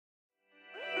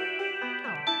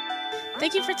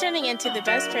Thank you for tuning in to the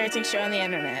best parenting show on the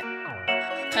internet,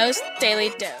 Post Daily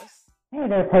Dose. Hey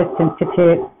there, Post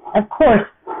Institute. Of course,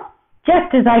 just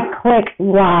as I click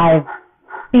live,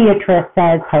 Beatrice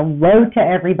says hello to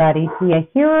everybody. Do you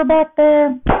hear her back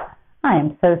there? I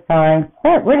am so sorry.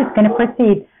 We're just going to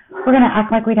proceed. We're going to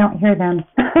act like we don't hear them.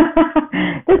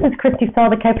 This is Christy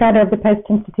Saul, the co-founder of the Post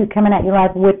Institute, coming at you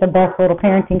live with the best little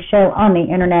parenting show on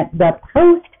the internet, the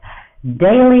Post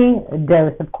Daily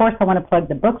Dose. Of course, I want to plug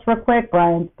the books real quick.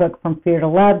 Brian's book, From Fear to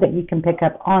Love, that you can pick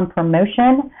up on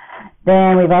promotion.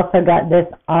 Then we've also got this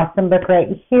awesome book right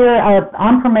here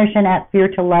on promotion at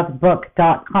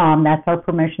feartolovebook.com. That's our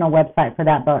promotional website for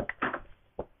that book.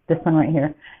 This one right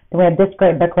here. Then we have this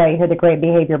great book right here, The Great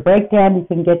Behavior Breakdown. You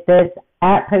can get this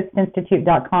at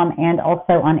postinstitute.com and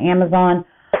also on Amazon.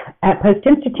 At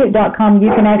postinstitute.com, you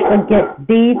can actually get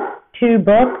these two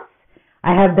books.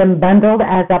 I have them bundled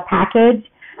as a package.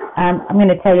 I'm going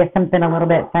to tell you something a little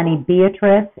bit funny.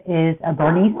 Beatrice is a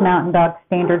Bernese Mountain Dog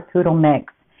Standard Poodle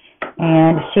mix,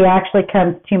 and she actually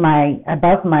comes to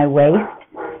above my waist,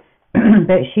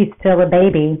 but she's still a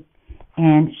baby,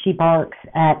 and she barks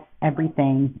at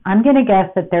everything. I'm going to guess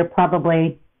that they're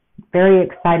probably very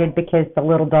excited because the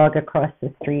little dog across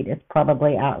the street is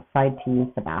probably outside to use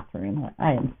the bathroom.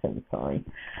 I am so sorry.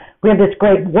 We have this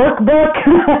great workbook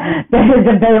that is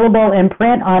available in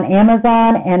print on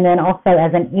Amazon and then also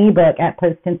as an ebook at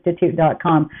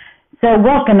postinstitute.com. So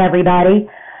welcome, everybody.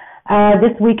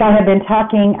 This week I have been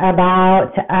talking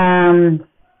about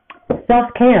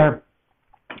self-care.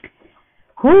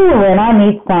 And I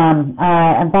need some.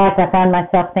 In fact, I found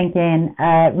myself thinking,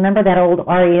 remember that old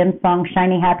REM song,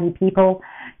 Shiny Happy People?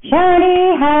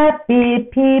 Shiny Happy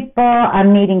People.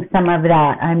 I'm needing some of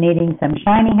that. I'm needing some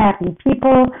shiny happy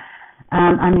people.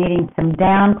 I'm needing some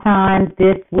downtime.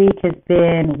 This week has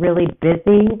been really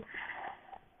busy.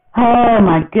 Oh,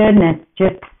 my goodness.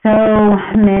 Just so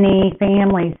many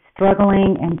families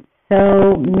struggling and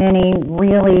so many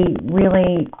really,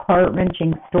 really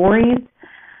heart-wrenching stories.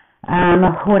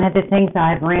 One of the things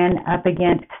I've ran up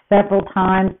against several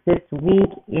times this week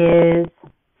is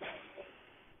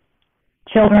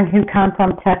children who come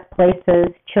from tough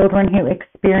places, children who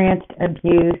experienced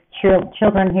abuse,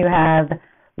 children who have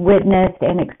witnessed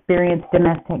and experienced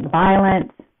domestic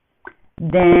violence,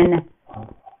 then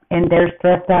in their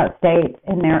stressed out states,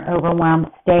 in their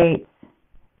overwhelmed states,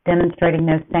 demonstrating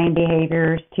those same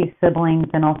behaviors to siblings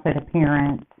and also to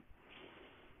parents.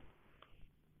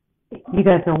 You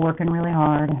guys are working really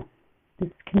hard.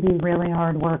 This can be really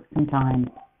hard work sometimes.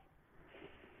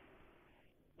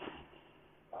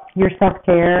 Your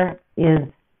self-care is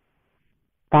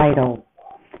vital.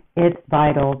 It's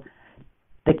vital.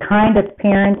 The kind of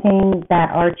parenting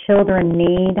that our children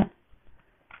need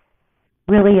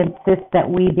really insists that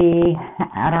we be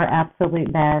at our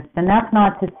absolute best. And that's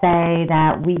not to say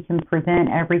that we can prevent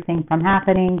everything from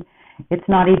happening. I'm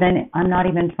not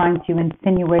even trying to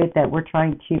insinuate that we're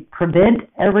trying to prevent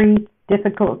every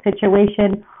difficult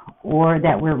situation or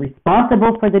that we're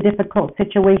responsible for the difficult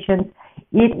situations.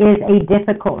 It is a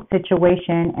difficult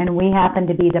situation, and we happen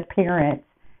to be the parents.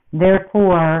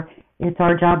 Therefore, it's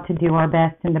our job to do our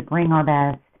best and to bring our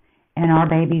best. And our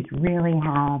babies really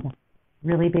have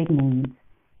really big needs.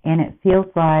 And it feels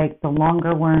like the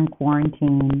longer we're in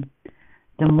quarantine,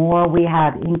 the more we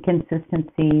have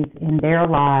inconsistencies in their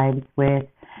lives with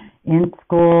in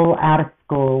school, out of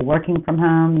school, working from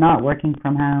home, not working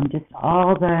from home, just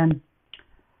all the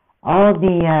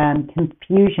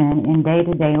confusion in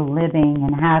day-to-day living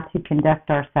and how to conduct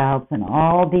ourselves and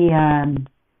all the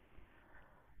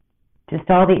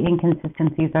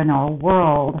inconsistencies in our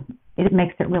world. It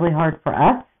makes it really hard for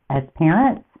us as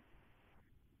parents.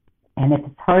 And if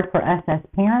it's hard for us as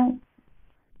parents,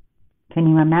 can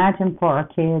you imagine for our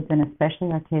kids, and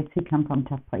especially our kids who come from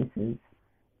tough places?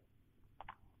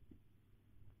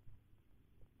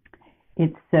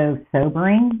 It's so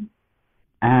sobering.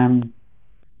 Some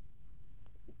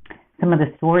of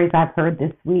the stories I've heard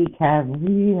this week have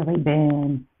really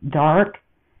been dark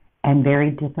and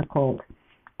very difficult.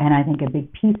 And I think a big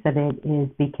piece of it is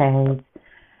because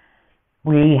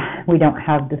we don't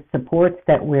have the supports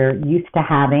that we're used to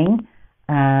having.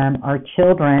 Our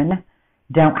children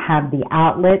don't have the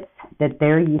outlets that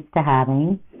they're used to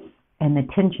having, and the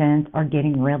tensions are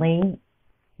getting really,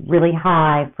 really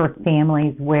high for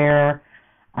families where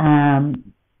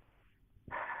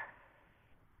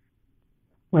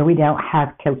we don't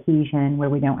have cohesion, where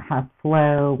we don't have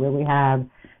flow, where we have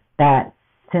that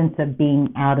sense of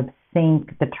being out of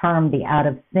sync. The term the out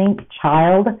of sync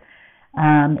child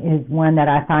is one that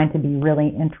I find to be really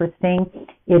interesting.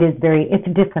 It's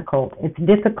difficult. It's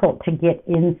difficult to get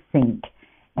in sync.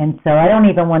 And so I don't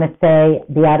even want to say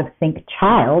the out of sync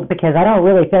child, because I don't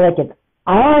really feel like it's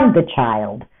on the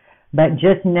child, but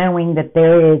just knowing that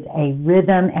there is a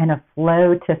rhythm and a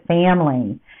flow to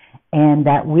family, and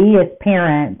that we as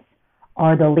parents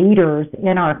are the leaders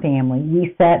in our family.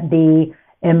 We set the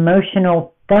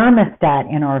emotional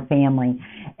thermostat in our family,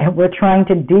 and we're trying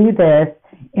to do this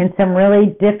in some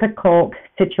really difficult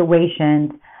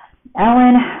situations.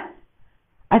 Ellen,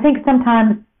 I think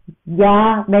sometimes,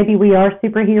 yeah, maybe we are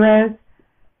superheroes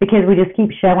because we just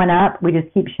keep showing up. We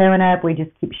just keep showing up. We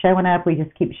just keep showing up. We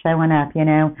just keep showing up, you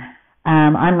know.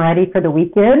 I'm ready for the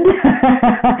weekend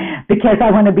because I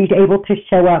want to be able to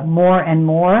show up more and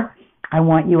more. I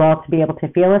want you all to be able to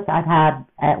feel us. I've had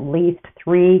at least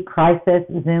 3 crisis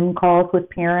Zoom calls with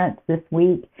parents this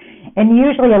week. And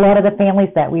usually a lot of the families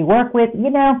that we work with, you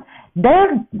know,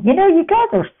 you guys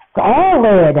are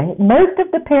solid. Most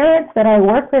of the parents that I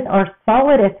work with are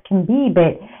solid as can be,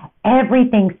 but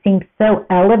everything seems so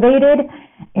elevated.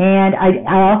 And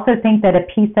I also think that a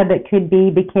piece of it could be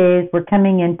because we're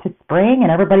coming into spring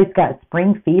and everybody's got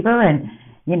spring fever, and,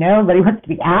 you know, everybody wants to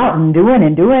be out and doing.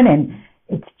 And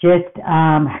it's just,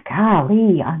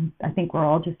 golly, I think we're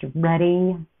all just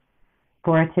ready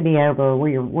for it to be over.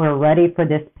 We're ready for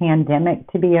this pandemic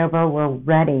to be over. We're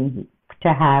ready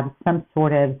to have some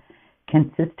sort of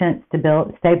consistent,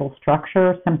 stable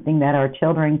structure, something that our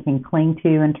children can cling to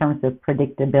in terms of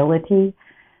predictability.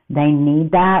 They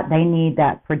need that. They need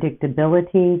that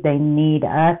predictability. They need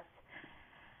us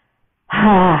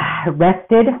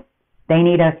rested. They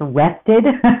need us rested.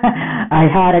 I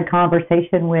had a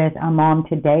conversation with a mom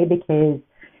today because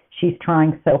she's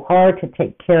trying so hard to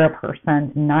take care of her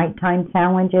son's nighttime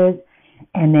challenges,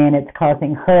 and then it's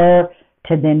causing her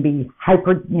to then be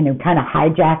kind of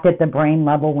hijacked at the brain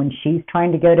level when she's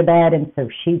trying to go to bed, and so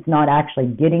she's not actually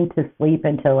getting to sleep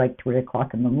until like 3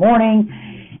 o'clock in the morning,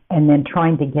 and then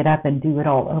trying to get up and do it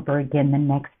all over again the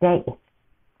next day.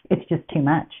 It's just too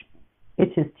much.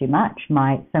 It's just too much.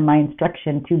 My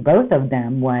instruction to both of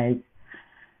them was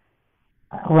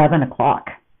 11 o'clock.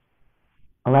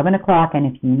 11 o'clock, and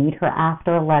if you need her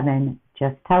after 11,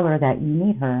 just tell her that you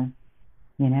need her.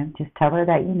 You know, just tell her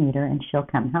that you need her, and she'll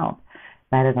come help.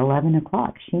 But at 11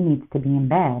 o'clock, she needs to be in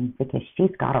bed because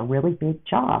she's got a really big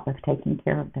job of taking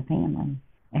care of the family.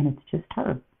 And it's just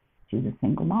her. She's a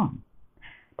single mom.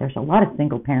 There's a lot of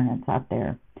single parents out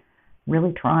there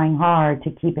really trying hard to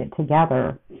keep it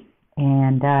together.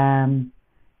 And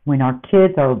when our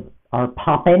kids are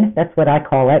popping, that's what I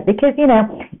call it, because, you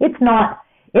know, it's not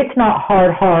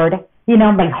hard. You know,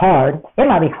 it might be hard. It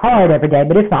might be hard every day,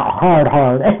 but it's not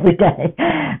hard every day.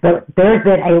 But there's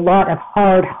been a lot of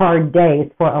hard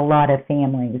days for a lot of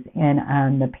families,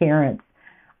 and the parents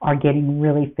are getting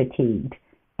really fatigued.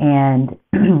 And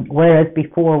whereas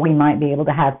before we might be able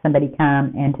to have somebody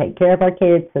come and take care of our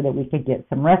kids so that we could get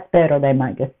some respite, or they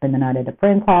might just spend the night at a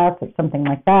friend's house or something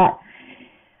like that,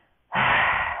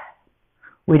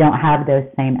 we don't have those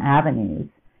same avenues.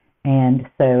 And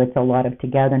so it's a lot of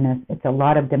togetherness. It's a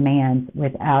lot of demands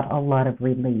without a lot of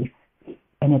relief.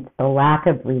 And it's the lack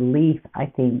of relief, I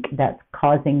think, that's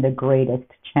causing the greatest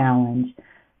challenge.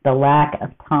 The lack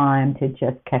of time to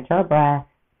just catch our breath,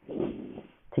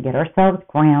 to get ourselves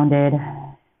grounded,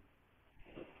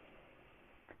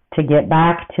 to get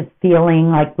back to feeling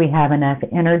like we have enough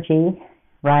energy,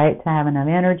 right? To have enough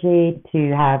energy,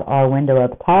 to have our window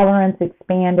of tolerance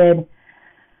expanded,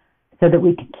 so that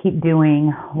we can keep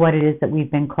doing what it is that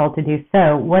we've been called to do.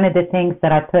 So one of the things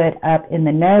that I put up in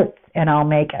the notes, and I'll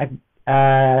make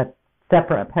a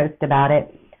separate post about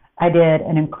it, I did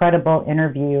an incredible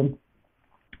interview.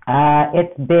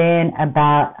 It's been it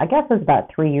was about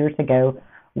 3 years ago,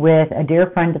 with a dear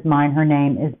friend of mine. Her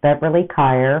name is Beverly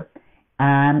Kyer,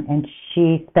 and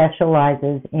she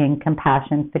specializes in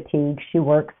compassion fatigue. She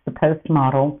works the post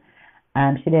model.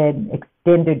 She did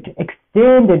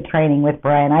extended training with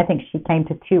Brian. I think she came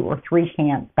to 2 or 3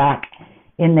 camps back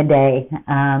in the day.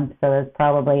 So it was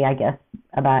probably, I guess,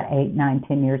 about 8, 9,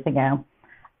 10 years ago.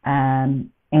 And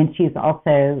she's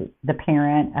also the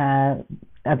parent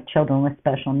of children with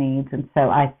special needs. And so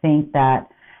I think that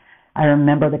I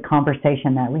remember the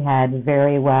conversation that we had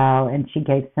very well, and she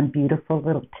gave some beautiful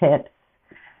little tips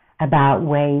about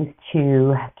ways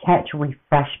to catch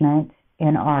refreshment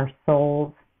in our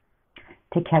souls,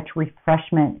 to catch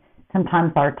refreshment.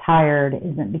 Sometimes our tired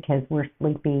isn't because we're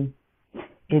sleepy.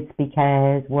 It's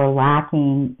because we're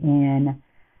lacking in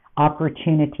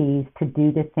opportunities to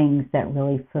do the things that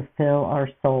really fulfill our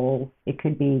soul. It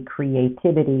could be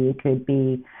creativity. It could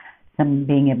be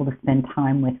being able to spend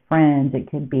time with friends.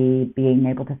 It could be being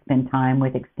able to spend time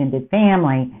with extended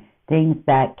family, things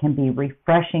that can be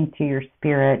refreshing to your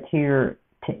spirit, to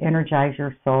to energize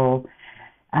your soul.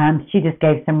 She just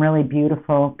gave some really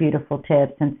beautiful, beautiful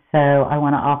tips. And so I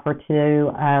want to offer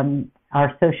to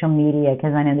our social media,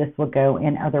 because I know this will go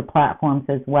in other platforms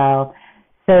as well.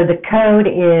 So the code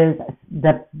is,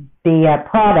 the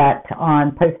product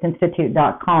on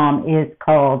postinstitute.com is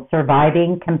called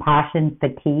Surviving Compassion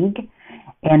Fatigue,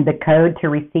 and the code to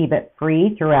receive it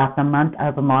free throughout the month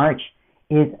of March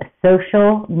is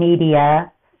Social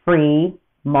Media Free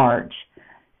March.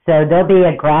 So there'll be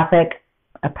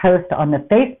a post on the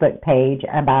Facebook page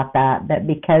about that, but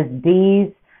because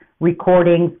these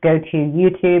recordings go to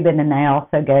YouTube and then they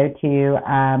also go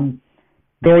to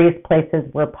various places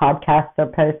where podcasts are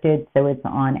posted. So it's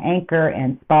on Anchor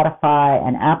and Spotify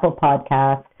and Apple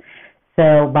Podcasts.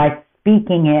 So by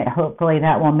speaking it, hopefully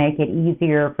that will make it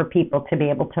easier for people to be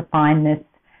able to find this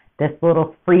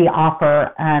little free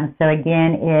offer. So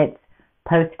again, it's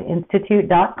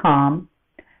postinstitute.com.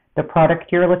 The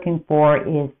product you're looking for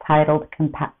is titled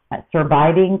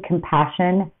Surviving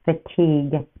Compassion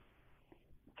Fatigue.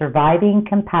 Surviving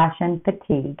Compassion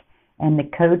Fatigue. And the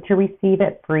code to receive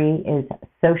it free is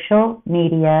Social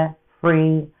Media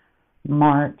Free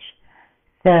March.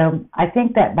 So I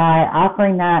think that by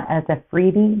offering that as a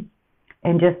freebie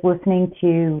and just listening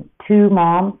to two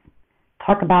moms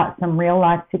talk about some real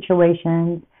life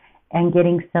situations and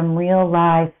getting some real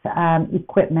life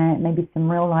equipment, maybe some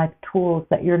real life tools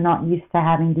that you're not used to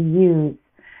having to use,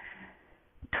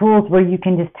 tools where you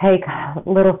can just take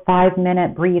little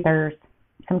 5-minute breathers.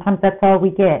 Sometimes that's all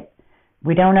we get.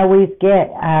 We don't always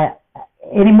get,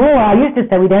 anymore, I used to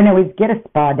say we don't always get a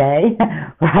spa day,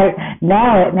 right?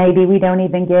 Now it may be we don't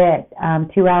even get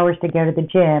 2 hours to go to the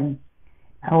gym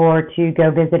or to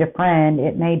go visit a friend.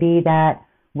 It may be that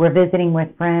we're visiting with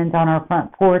friends on our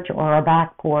front porch or our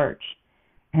back porch.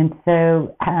 And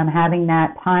so having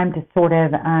that time to sort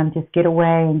of just get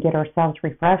away and get ourselves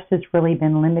refreshed has really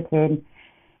been limited.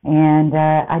 And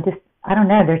I don't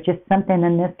know, there's just something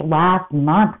in this last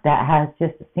month that has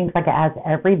just, it seems like it has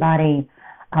everybody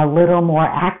a little more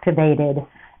activated.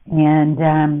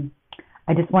 And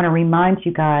I just want to remind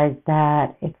you guys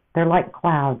that they're like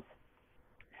clouds.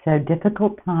 So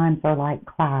difficult times are like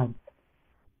clouds.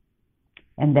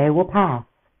 And they will pass.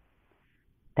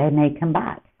 They may come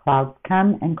back. Clouds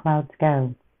come and clouds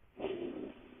go.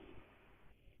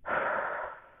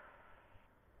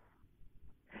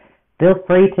 Feel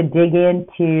free to dig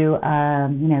into,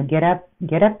 get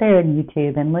up there on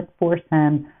YouTube and look for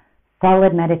some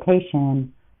solid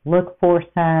meditation. Look for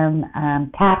some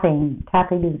tapping.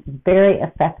 Tapping is very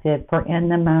effective for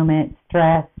in-the-moment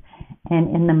stress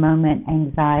and in-the-moment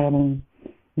anxiety.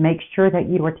 Make sure that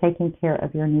you are taking care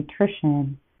of your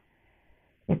nutrition.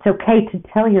 It's okay to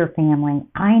tell your family,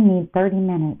 I need 30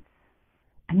 minutes.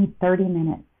 I need 30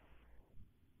 minutes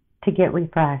to get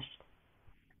refreshed.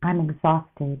 I'm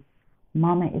exhausted.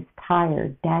 Mama is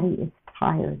tired. Daddy is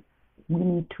tired. We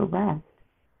need to rest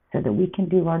so that we can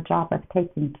do our job of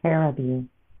taking care of you.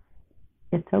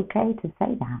 It's okay to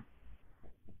say that.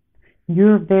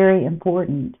 You're very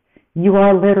important. You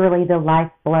are literally the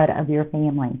lifeblood of your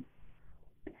family.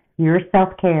 Your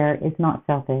self-care is not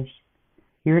selfish.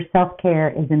 Your self-care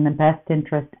is in the best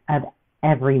interest of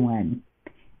everyone.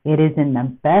 It is in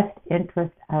the best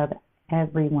interest of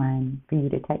everyone for you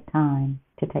to take time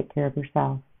to take care of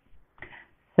yourself.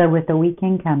 So with the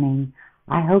weekend coming,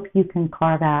 I hope you can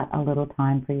carve out a little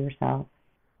time for yourself.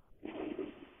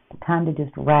 Time to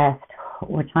just rest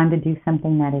or time to do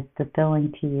something that is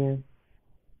fulfilling to you.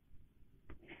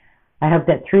 I hope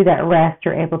that through that rest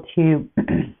you're able to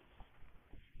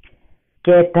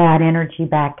get that energy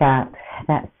back up,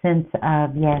 that sense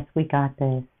of, yes, we got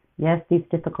this. Yes, these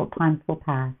difficult times will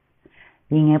pass.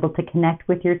 Being able to connect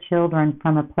with your children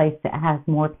from a place that has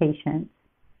more patience,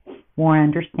 more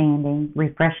understanding,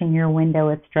 refreshing your window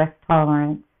of stress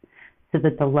tolerance so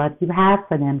that the love you have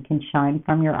for them can shine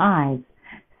from your eyes,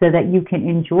 so that you can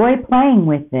enjoy playing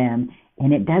with them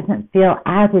and it doesn't feel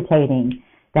agitating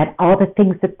that all the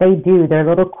things that they do, their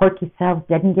little quirky selves,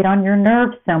 doesn't get on your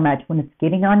nerves so much. When it's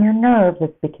getting on your nerves,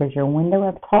 it's because your window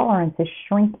of tolerance is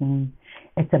shrinking.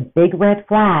 It's a big red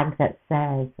flag that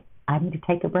says, I need to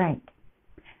take a break.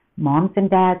 Moms and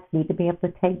dads need to be able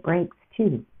to take breaks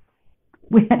too.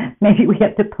 Maybe we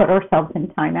have to put ourselves in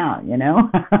time out,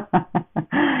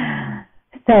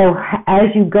 So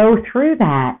as you go through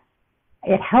that,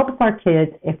 it helps our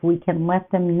kids if we can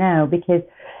let them know, because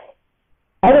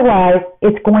otherwise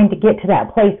it's going to get to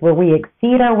that place where we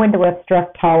exceed our window of stress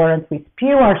tolerance, we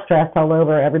spew our stress all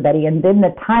over everybody, and then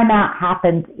the timeout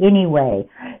happens anyway.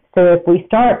 So if we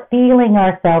start feeling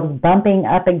ourselves bumping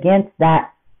up against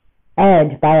that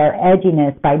edge, by our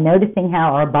edginess, by noticing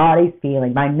how our body's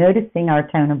feeling, by noticing our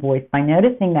tone of voice, by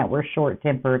noticing that we're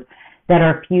short-tempered, that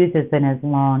our fuse isn't as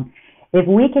long. If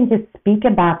we can just speak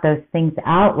about those things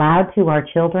out loud to our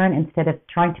children instead of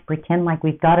trying to pretend like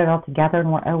we've got it all together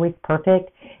and we're always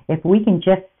perfect, if we can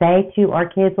just say to our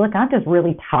kids, look, I'm just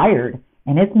really tired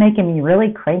and it's making me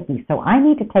really cranky, so I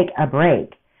need to take a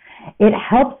break. It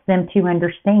helps them to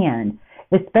understand,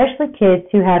 especially kids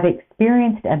who have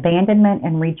experienced abandonment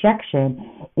and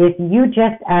rejection. If you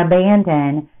just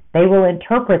abandon, they will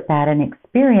interpret that and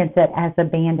experience it as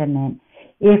abandonment.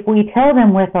 If we tell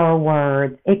them with our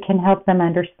words, it can help them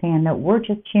understand that we're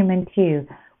just human too.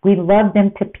 We love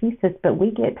them to pieces, but we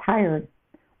get tired.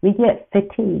 We get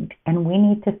fatigued, and we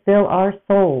need to fill our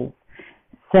souls.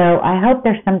 So I hope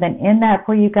there's something in that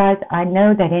for you guys. I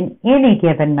know that in any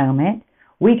given moment,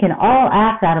 we can all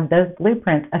act out of those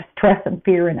blueprints of stress and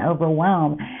fear and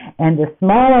overwhelm. And the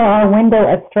smaller our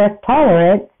window of stress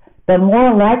tolerance, the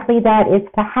more likely that is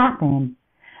to happen.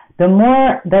 The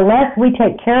less we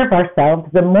take care of ourselves,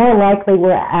 the more likely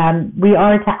we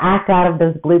are to act out of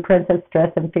those blueprints of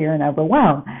stress and fear and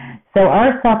overwhelm. So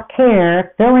our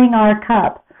self-care, filling our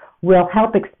cup, will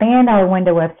help expand our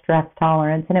window of stress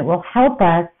tolerance, and it will help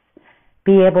us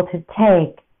be able to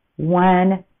take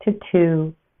 1 to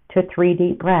 2 to 3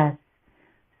 deep breaths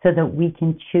so that we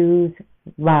can choose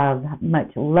love.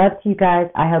 Much love to you guys.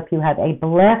 I hope you have a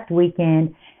blessed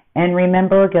weekend. And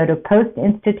remember, go to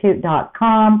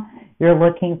postinstitute.com. You're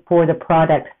looking for the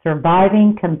product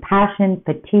Surviving Compassion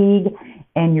Fatigue,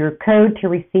 and your code to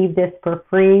receive this for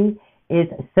free is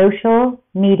Social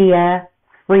Media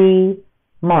Free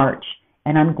March.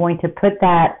 And I'm going to put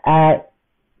that,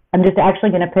 I'm just actually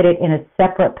going to put it in a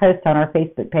separate post on our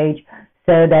Facebook page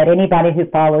so that anybody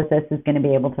who follows us is going to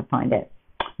be able to find it.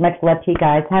 Much love to you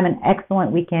guys. Have an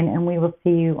excellent weekend, and we will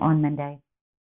see you on Monday.